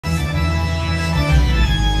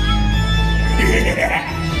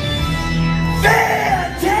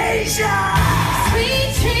Fantasia!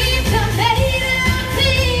 Sweet dreams are made of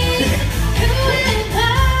me. Who am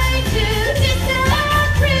I to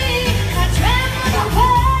disagree? I travel the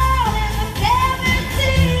world and the seven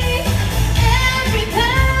seas.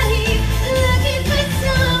 Everybody looking for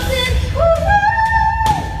something.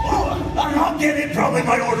 Oh, I'll get it, probably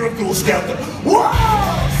by order of Ghoul Scout. Whoa!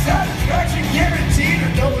 Satisfaction guaranteed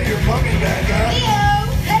or double your money back, huh?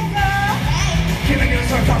 Leo, that girl, hey. Can I get a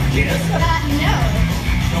sarcophagus? No.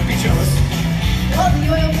 Don't be jealous. All the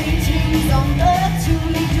oil paintings on the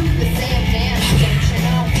tule do the same dance, don't you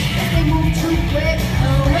know? If they move too quick,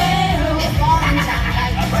 they're falling down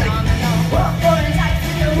like a domino. Foreign types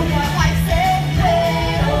to do what wife said,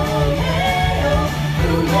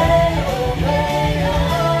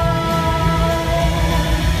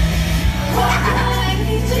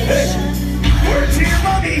 Word to your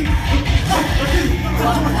mommy!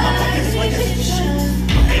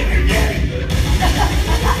 And your daddy.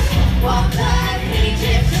 Walk like an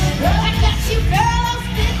Egyptian. I got you, girl,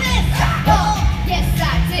 business. Oh, yes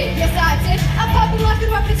I did, yes I did. I'm popping like a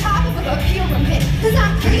rocket top of a pyramid. Cause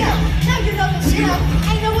I'm Cleo, now you know the chill.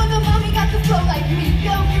 Ain't no other mommy got the flow like me.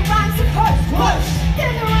 Yo, your rhymes are first.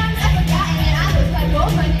 They're the rhymes I've forgotten, and I look like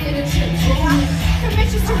gold money in a chip. From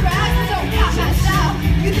riches to rags, I don't got my style.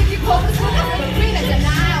 You think you cold as well, I'm green as an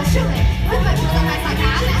aisle. Chillin' with my brother, nice like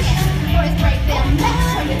I'm at it. Boys break their necks,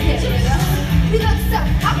 trying to get rid of. You look so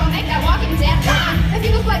hot, I'll make that walking dead line. If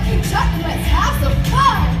you look like King Tut, then let's have some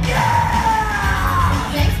fun.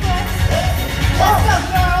 Yeah! Thanks, Chris. What's up,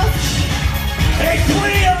 girls? Hey,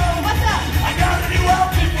 Cleo! What's up? I got a new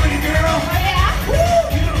outfit for you, girl! Oh, yeah?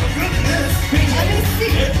 Woo! You look good in this! Let me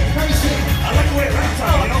see. Let me see. I like the way it wraps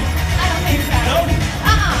on, you know? I don't think so. No?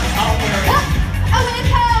 I'll wear it. I went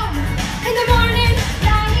home in the morning.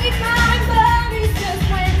 I need my buddies just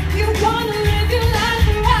when you wanna live your life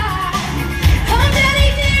right. Oh, daddy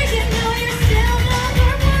dear, you know you're still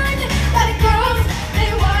number one. But girls,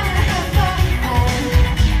 they wanna have fun.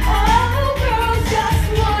 Oh, girls just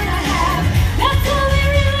wanna have. That's all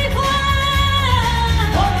there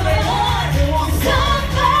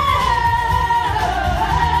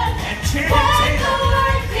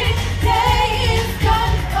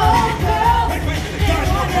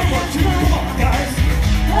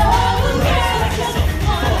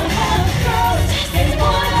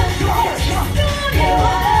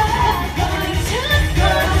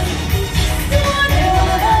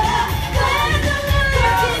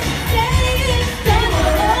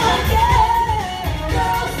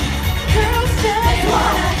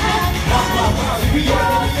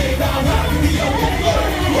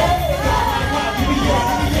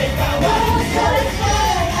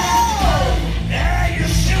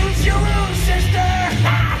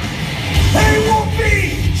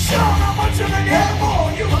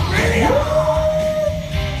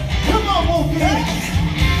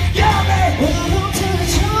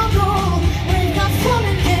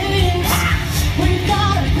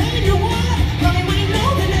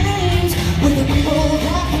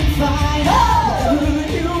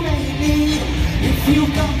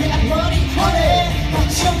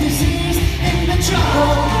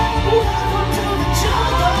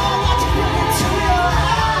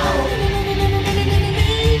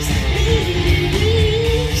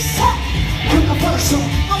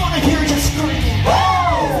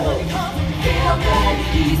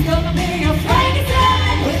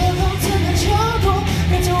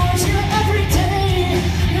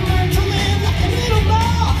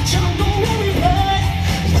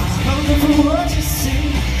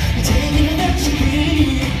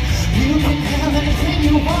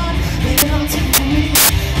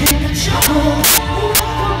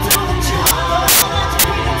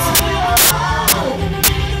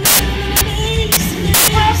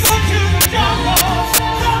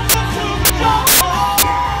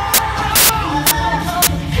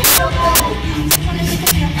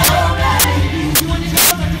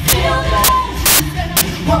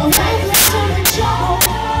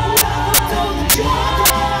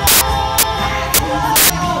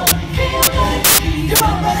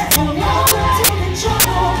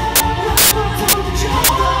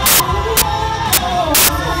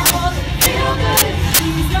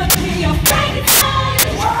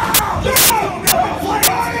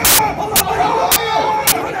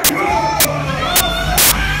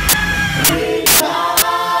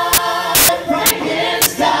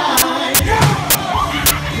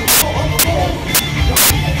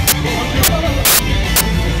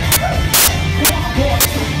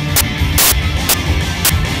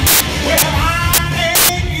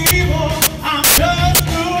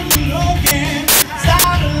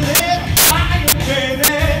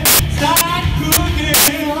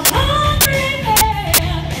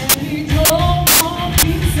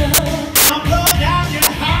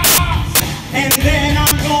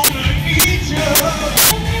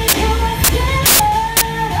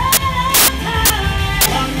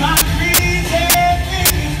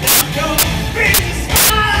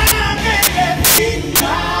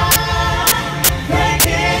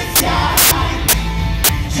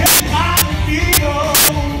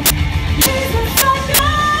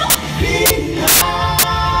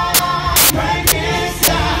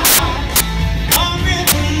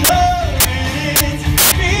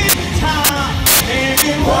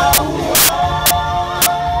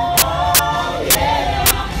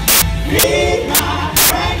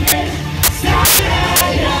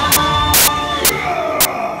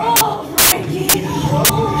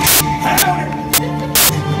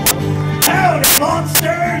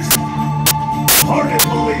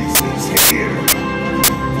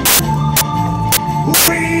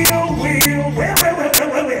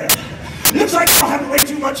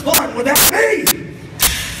much fun without me!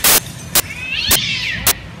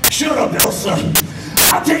 Shut up, Elsa.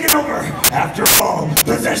 I'm taking over. After all,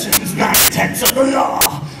 possession's 9/10 of the law.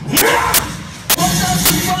 What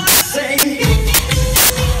does you want to say?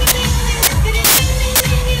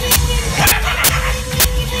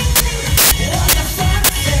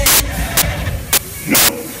 No,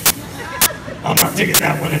 I'm not taking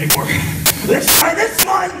that one anymore. Let's try this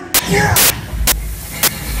one. Yeah.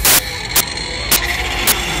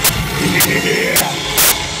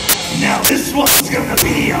 Now this one's gonna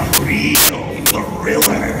be a real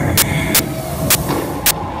thriller.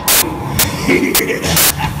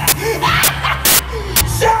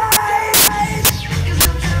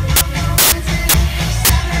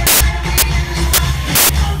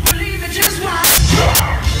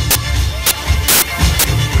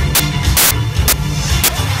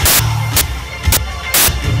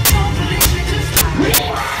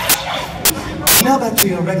 Now back to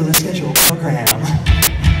your regular